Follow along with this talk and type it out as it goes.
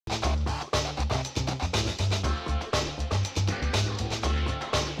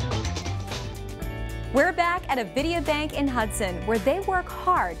We're back at Avidia Bank in Hudson, where they work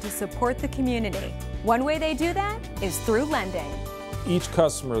hard to support the community. One way they do that is through lending. Each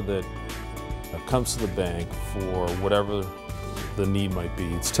customer that comes to the bank for whatever the need might be,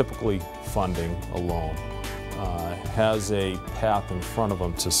 it's typically funding a loan, has a path in front of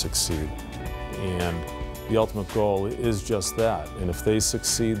them to succeed. And the ultimate goal is just that. And if they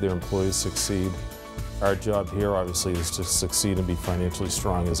succeed, their employees succeed. Our job here, obviously, is to succeed and be financially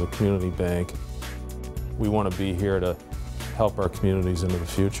strong as a community bank. We want to be here to help our communities into the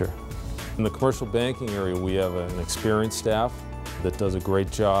future. In the commercial banking area, we have an experienced staff that does a great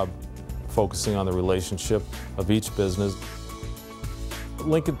job focusing on the relationship of each business.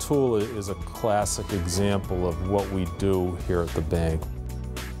 Lincoln Tool is a classic example of what we do here at the bank.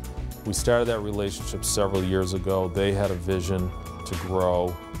 We started that relationship several years ago. They had a vision to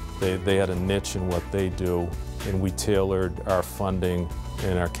grow. They had a niche in what they do, and we tailored our funding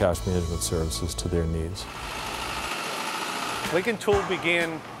and our cash management services to their needs. Lincoln Tool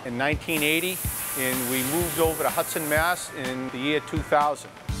began in 1980, and we moved over to Hudson, Mass. in the year 2000.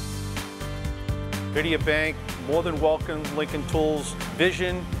 Avidia Bank more than welcomed Lincoln Tool's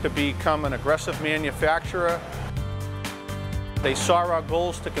vision to become an aggressive manufacturer. They saw our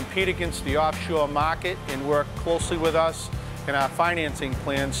goals to compete against the offshore market and work closely with us in our financing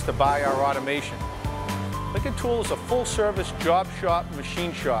plans to buy our automation. Lincoln Tool is a full-service job shop,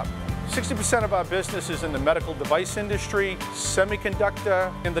 machine shop. 60% of our business is in the medical device industry,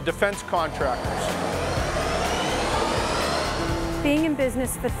 semiconductor, and the defense contractors. Being in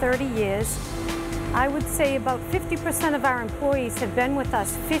business for 30 years, I would say about 50% of our employees have been with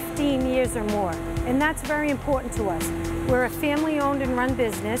us 15 years or more, and that's very important to us. We're a family-owned and run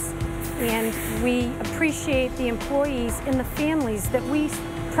business, and we appreciate the employees and the families that we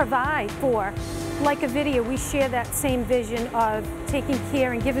provide for. Like Avidia, we share that same vision of taking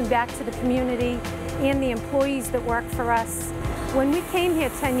care and giving back to the community and the employees that work for us. When we came here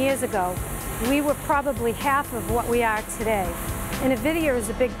 10 years ago, we were probably half of what we are today, and Avidia is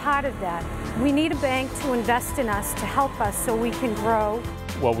a big part of that. We need a bank to invest in us to help us so we can grow.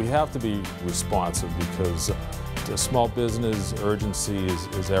 Well, we have to be responsive because a small business urgency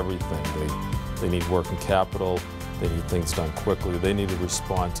is everything. They need working capital, they need things done quickly, they need to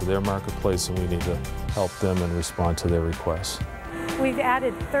respond to their marketplace, and we need to help them and respond to their requests. We've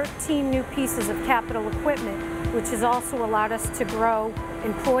added 13 new pieces of capital equipment, which has also allowed us to grow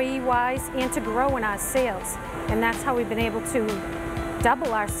employee-wise and to grow in our sales. And that's how we've been able to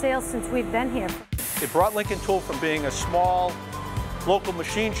double our sales since we've been here. It brought Lincoln Tool from being a small local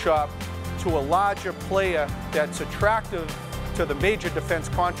machine shop to a larger player that's attractive to the major defense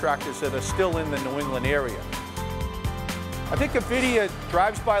contractors that are still in the New England area. I think if Avidia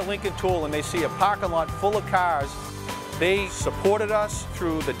drives by Lincoln Tool and they see a parking lot full of cars, they supported us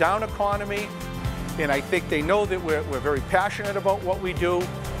through the down economy, and I think they know that we're very passionate about what we do.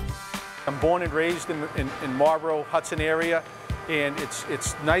 I'm born and raised in Marlboro, Hudson area, and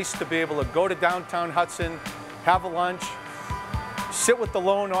it's nice to be able to go to downtown Hudson, have a lunch, sit with the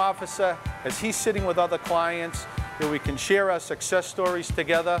loan officer as he's sitting with other clients, and we can share our success stories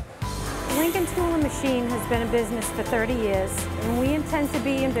together. Lincoln Tool & Machine has been in business for 30 years, and we intend to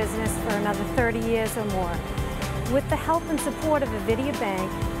be in business for another 30 years or more. With the help and support of Avidia Bank,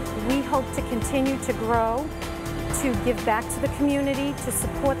 we hope to continue to grow, to give back to the community, to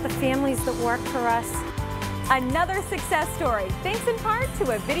support the families that work for us. Another success story, thanks in part to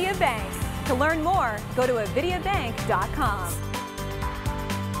Avidia Bank. To learn more, go to avidiabank.com.